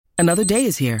Another day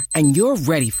is here, and you're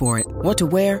ready for it. What to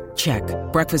wear? Check.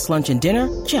 Breakfast, lunch, and dinner?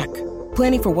 Check.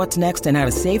 Planning for what's next and how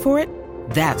to save for it?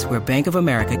 That's where Bank of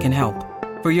America can help.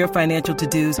 For your financial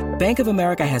to-dos, Bank of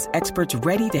America has experts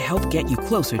ready to help get you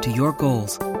closer to your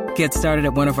goals. Get started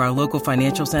at one of our local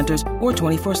financial centers or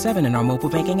 24/7 in our mobile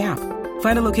banking app.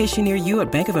 Find a location near you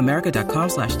at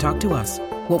bankofamerica.com/talktous.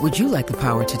 What would you like the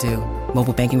power to do?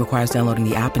 Mobile banking requires downloading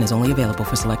the app and is only available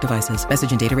for select devices.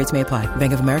 Message and data rates may apply.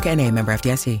 Bank of America N.A., member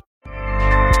FDIC.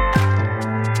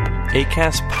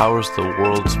 Acast powers the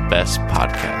world's best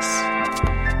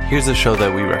podcasts. Here's a show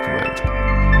that we recommend.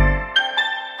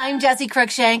 I'm Jessie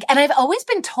Cruikshank, and I've always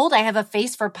been told I have a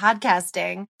face for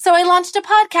podcasting. So I launched a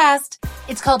podcast.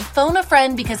 It's called Phone a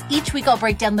Friend because each week I'll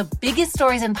break down the biggest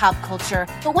stories in pop culture.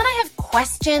 But when I have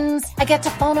questions, I get to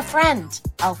phone a friend.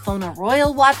 I'll phone a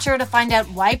royal watcher to find out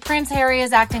why Prince Harry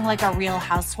is acting like a real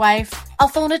housewife. I'll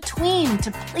phone a tween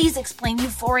to please explain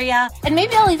Euphoria. And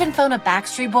maybe I'll even phone a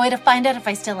Backstreet Boy to find out if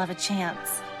I still have a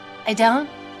chance. I don't?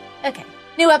 Okay.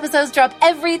 New episodes drop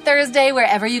every Thursday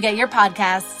wherever you get your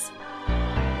podcasts.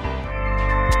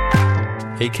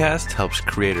 Acast helps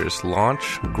creators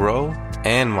launch, grow,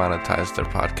 and monetize their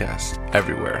podcasts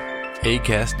everywhere.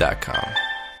 Acast.com.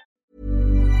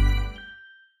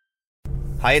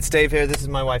 Hi, it's Dave here. This is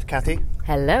my wife, Kathy.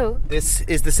 Hello. This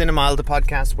is the Cinemile, the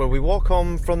podcast where we walk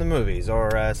home from the movies,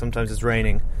 or sometimes it's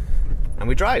raining, and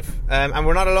we drive. And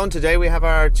we're not alone today. We have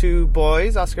our two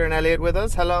boys, Oscar and Elliot, with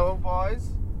us. Hello, boys.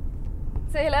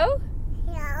 Say hello.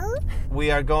 Hello.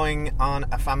 We are going on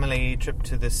a family trip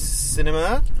to the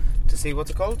cinema to see,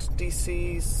 what's it called?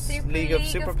 DC's League of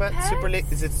Super Pets?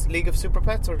 Is it League of Super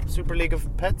Pets or Super League of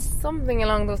Pets? Something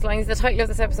along those lines. The title of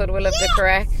this episode will have the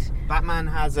correct. Batman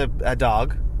has a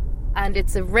dog. And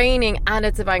it's raining and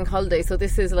it's a bank holiday, so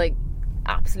this is like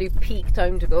absolute peak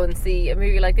time to go and see a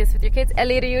movie like this with your kids.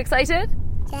 Elliot, are you excited?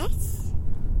 Yes.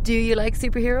 Do you like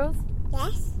superheroes?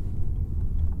 Yes.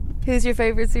 Who's your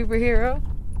favourite superhero?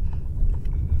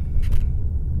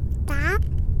 Dad.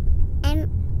 I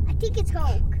think it's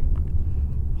Hulk.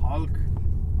 Hulk.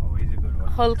 Oh, he's a good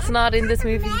one. Hulk's not in this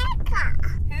movie. America.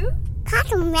 Who?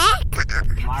 Captain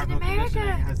America. Marvel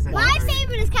Commissioner has said My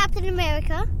favourite is Captain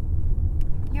America.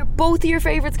 You're both of your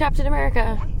favourites Captain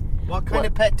America. What kind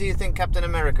of pet do you think Captain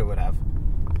America would have?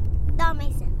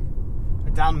 Dalmatian.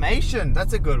 A Dalmatian.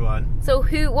 That's a good one. So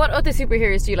what other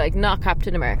superheroes do you like, not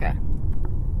Captain America?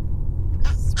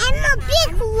 And the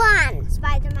big one.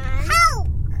 Spider-Man.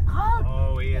 Hulk.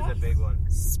 Oh, he is a big one.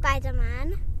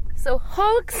 Spider-Man. So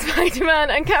Hulk,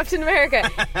 Spider-Man and Captain America.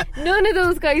 None of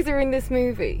those guys are in this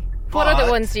movie. What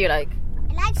other ones do you like?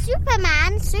 I like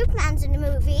Superman. Superman's in the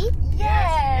movie.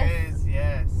 Yes, he is,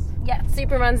 yes. Yeah,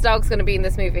 Superman's dog's going to be in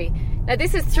this movie. Now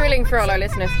this is thrilling for all our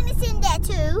listeners. Superman is in there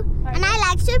too. And I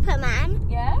like Superman.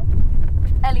 Yeah?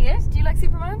 Elliot, do you like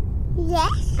Superman?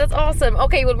 Yes. That's awesome.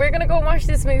 Okay, well we're going to go and watch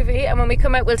this movie, and when we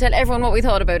come out we'll tell everyone what we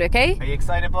thought about it, okay? Are you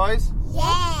excited, boys?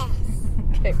 Yes.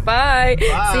 Okay, bye.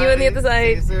 Bye. See you on the other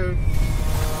side. See you soon.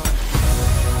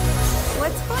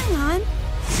 What's going on?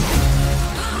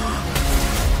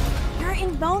 You're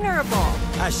invulnerable.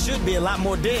 I should be a lot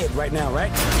more dead right now,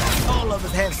 right? All of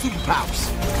us have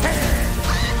superpowers.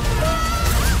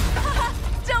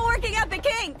 Still working out the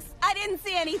kinks. I didn't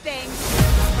see anything.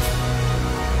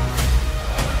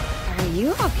 Are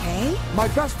you okay? My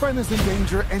best friend is in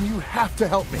danger, and you have to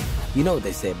help me. You know what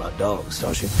they say about dogs,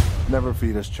 don't you? Never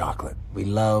feed us chocolate. We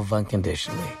love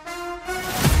unconditionally.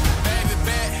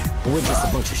 We're just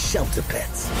a bunch of shelter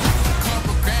pets.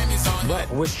 But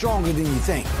we're stronger than you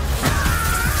think.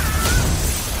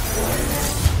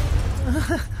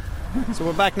 So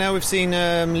we're back now. We've seen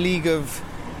League of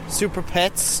Super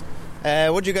Pets.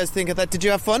 What do you guys think of that? Did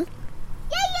you have fun?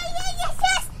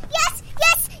 Yes.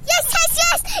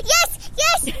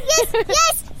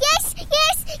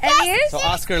 Elliot? So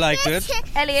Oscar liked it.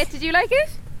 Elliot, did you like it?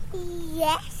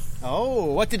 Yes. Oh,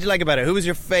 what did you like about it? Who was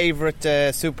your favourite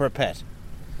super pet?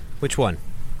 Which one?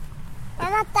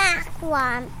 And a dark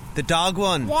one. The dog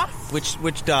one? Yes.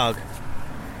 Which dog?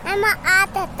 And the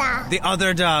other dog. The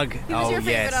other dog. Who was your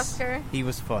favourite, Oscar? He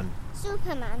was fun.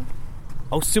 Superman.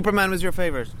 Oh, Superman was your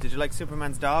favourite. Did you like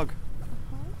Superman's dog?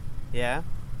 Yeah?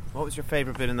 What was your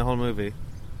favourite bit in the whole movie?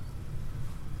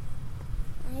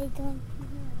 I don't know.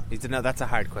 You don't know. That's a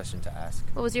hard question to ask.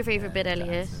 What was your favourite bit,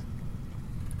 Elliot?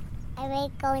 I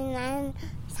like going on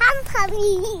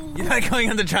trampoline. You like going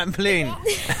on the trampoline?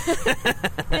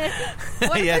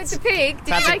 What about the pig? Did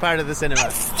Classic you like... part of the cinema.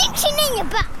 I'm sticking in your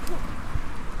butt.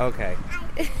 Okay.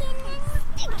 I'm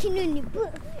sticking in your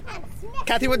butt.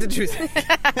 Kathy, what did you think?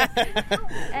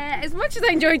 As much as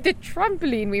I enjoyed the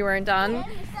trampoline we weren't on,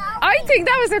 I think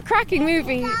that was a cracking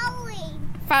movie.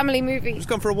 family movie. Just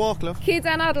going for a walk, love. Kids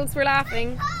and adults were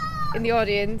laughing in the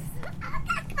audience.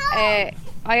 I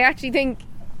actually think,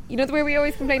 you know the way we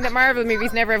always complain that Marvel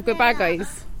movies never have good bad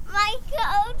guys?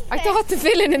 I thought the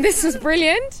villain in this was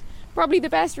brilliant. Probably the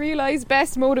best realised,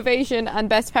 best motivation and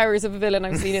best powers of a villain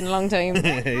I've seen in a long time.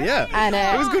 Yeah, and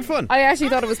it was good fun. I actually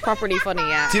thought it was properly funny.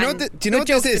 Yeah. Do you know what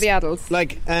this is? For the adults.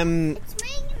 Like,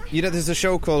 you know, there's a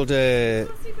show called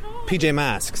PJ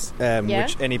Masks,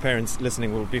 which any parents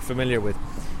listening will be familiar with,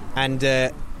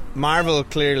 and Marvel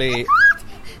clearly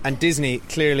and Disney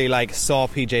clearly like saw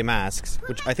PJ Masks,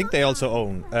 which I think they also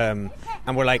own,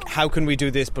 and we're like, how can we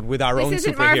do this but with our own superheroes? This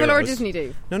isn't Marvel or Disney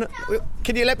do. No.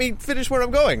 Can you let me finish where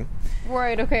I'm going?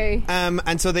 Right. Okay.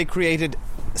 And so they created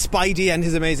Spidey and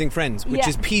His Amazing Friends, which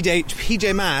is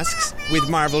PJ Masks with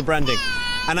Marvel branding,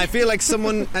 and I feel like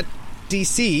someone at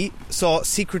DC saw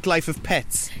Secret Life of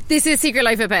Pets. This is Secret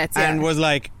Life of Pets, and was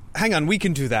like, hang on, we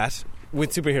can do that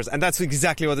with superheroes, and that's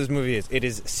exactly what this movie is. It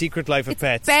is Secret Life of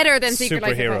Pets. Better than Secret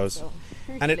Life of Pets,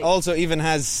 superheroes, and it also even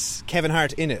has Kevin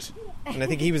Hart in it, and I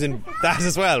think he was in that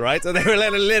as well, right? So they were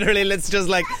literally, let's just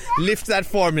like lift that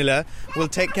formula. We'll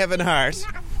take Kevin Hart,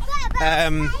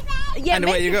 and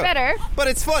away you go. Better. But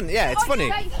it's fun. Yeah, it's funny.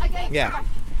 Yeah.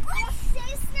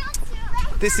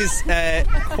 This is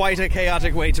quite a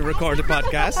chaotic way to record a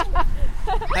podcast.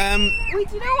 Do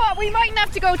you know what? We mightn't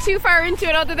have to go too far into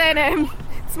it other than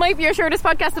this might be our shortest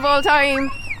podcast of all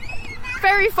time.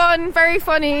 Very fun, very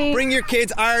funny. Bring your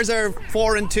kids. Ours are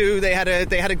 4 and 2. They had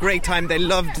a great time. They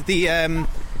loved the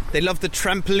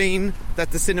trampoline that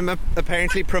the cinema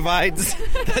apparently provides.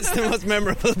 That's the most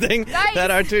memorable thing that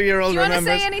our 2-year-old remembers. Do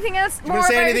you want to say anything else? Do you want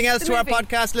to say anything else to our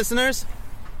podcast listeners?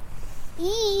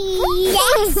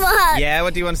 Yes. Yeah,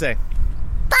 what do you want to say?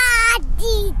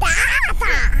 Ba-dee-da-da.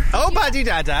 Oh,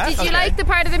 ba-dee-da-da. Did you like the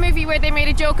part of the movie where they made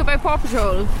a joke about Paw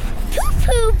Patrol?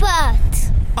 Poo-poo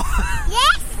butt.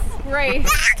 Yes. Right.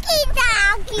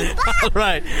 All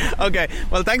right. Okay.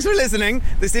 Well, thanks for listening.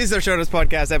 This is our shortest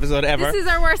podcast episode ever. This is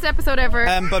our worst episode ever.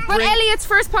 But Elliot's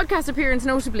first podcast appearance,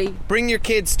 notably. Bring your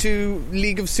kids to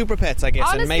League of Super Pets, I guess,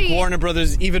 Honestly, and make Warner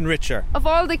Brothers even richer. Of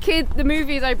all the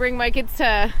movies I bring my kids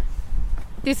to,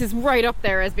 this is right up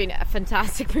there as being a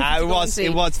fantastic movie.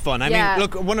 It was fun. I mean,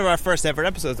 look, one of our first ever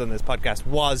episodes on this podcast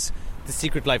was The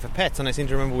Secret Life of Pets, and I seem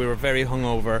to remember we were very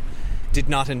hungover, did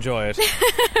not enjoy it.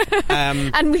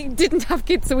 And we didn't have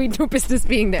kids, so we had no business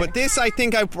being there. But this, I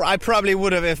think I probably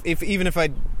would have, even if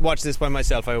I'd watched this by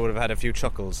myself, I would have had a few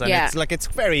chuckles. And it's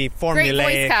very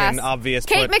formulaic and obvious.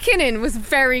 Kate McKinnon was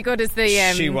very good as the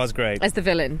she was great as the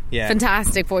villain. Yeah.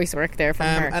 Fantastic voice work there from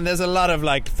her. And there's a lot of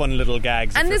like fun little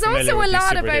gags. And there's also a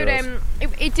lot about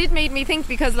it did make me think,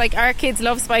 because like our kids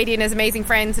love Spidey and His Amazing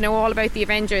Friends, know all about the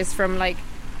Avengers from like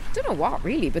I don't know what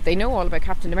really, but they know all about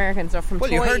Captain America and stuff from Well,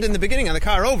 toys. you heard in the beginning on the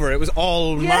car over, it was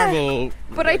all Marvel,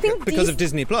 but I think because of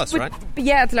Disney Plus, right?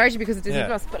 Yeah, it's largely because of Disney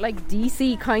Plus. But like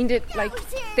DC, kind of like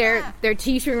they're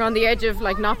teetering on the edge of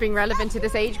like not being relevant to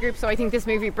this age group. So I think this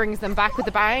movie brings them back with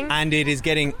a bang. And it is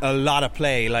getting a lot of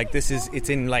play. Like it's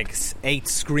in like 8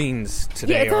 screens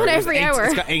today. Yeah, it's on every hour.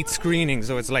 It's got 8 screenings,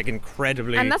 so it's like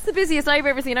incredibly. And that's the busiest I've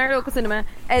ever seen our local cinema.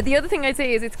 The other thing I'd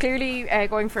say is it's clearly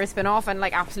going for a spin-off, and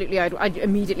like absolutely, I'd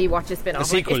immediately watch a spin-off.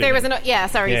 Sequel, if there was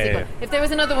sequel. If there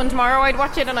was another one tomorrow, I'd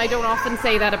watch it, and I don't often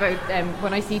say that about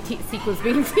when I see sequels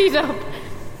being teed up.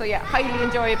 So yeah, highly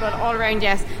enjoyable all around.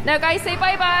 Yes. Now, guys, say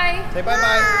bye bye. Say bye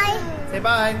bye. Say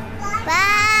bye.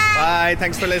 Bye. Bye.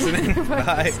 Thanks for listening.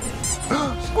 Bye.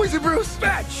 Squeezy Bruce.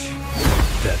 Batch.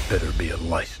 That better be a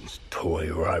licensed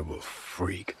toy, or I will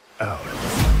freak out.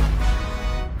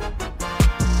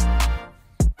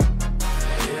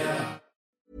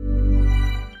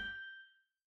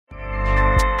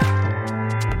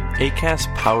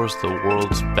 Acast powers the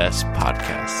world's best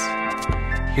podcasts.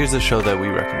 Here's a show that we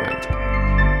recommend.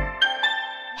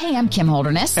 Hey, I'm Kim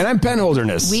Holderness. And I'm Ben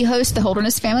Holderness. We host the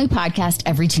Holderness Family Podcast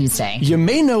every Tuesday. You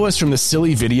may know us from the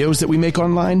silly videos that we make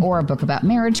online. Or a book about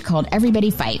marriage called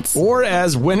Everybody Fights. Or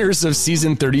as winners of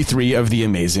season 33 of The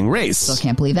Amazing Race. Still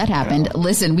can't believe that happened.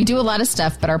 Listen, we do a lot of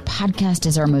stuff, but our podcast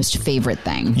is our most favorite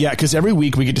thing. Yeah, because every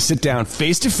week we get to sit down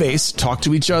face to face, talk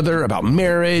to each other about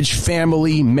marriage,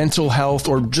 family, mental health,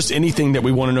 or just anything that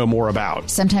we want to know more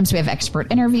about. Sometimes we have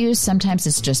expert interviews, sometimes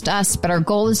it's just us, but our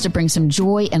goal is to bring some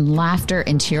joy and laughter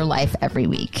into your life every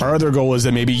week. Our other goal is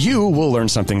that maybe you will learn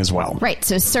something as well. Right.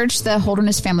 So search the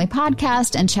Holderness Family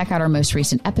Podcast and check out our most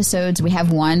recent episodes. We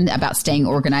have one about staying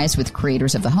organized with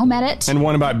creators of the Home Edit. And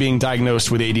one about being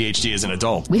diagnosed with ADHD as an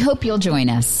adult. We hope you'll join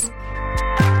us.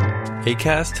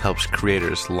 Acast helps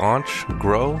creators launch,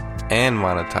 grow, and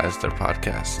monetize their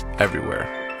podcasts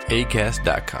everywhere.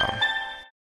 Acast.com.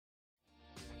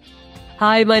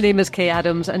 Hi, my name is Kay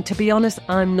Adams, and to be honest,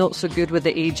 I'm not so good with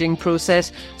the ageing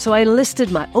process, so I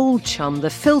enlisted my old chum, the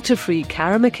filter-free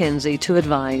Cara McKenzie, to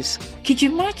advise. Could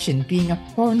you imagine being a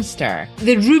porn star?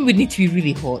 The room would need to be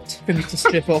really hot for me to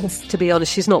strip off. To be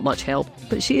honest, she's not much help,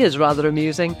 but she is rather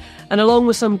amusing. And along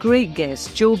with some great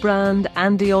guests, Joe Brand,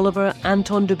 Andy Oliver,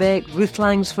 Anton Dubeck, Ruth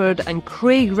Langsford and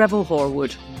Craig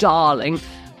Revel-Horwood, darling,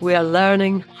 we are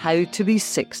learning how to be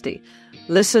 60.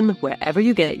 Listen wherever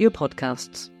you get your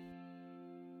podcasts.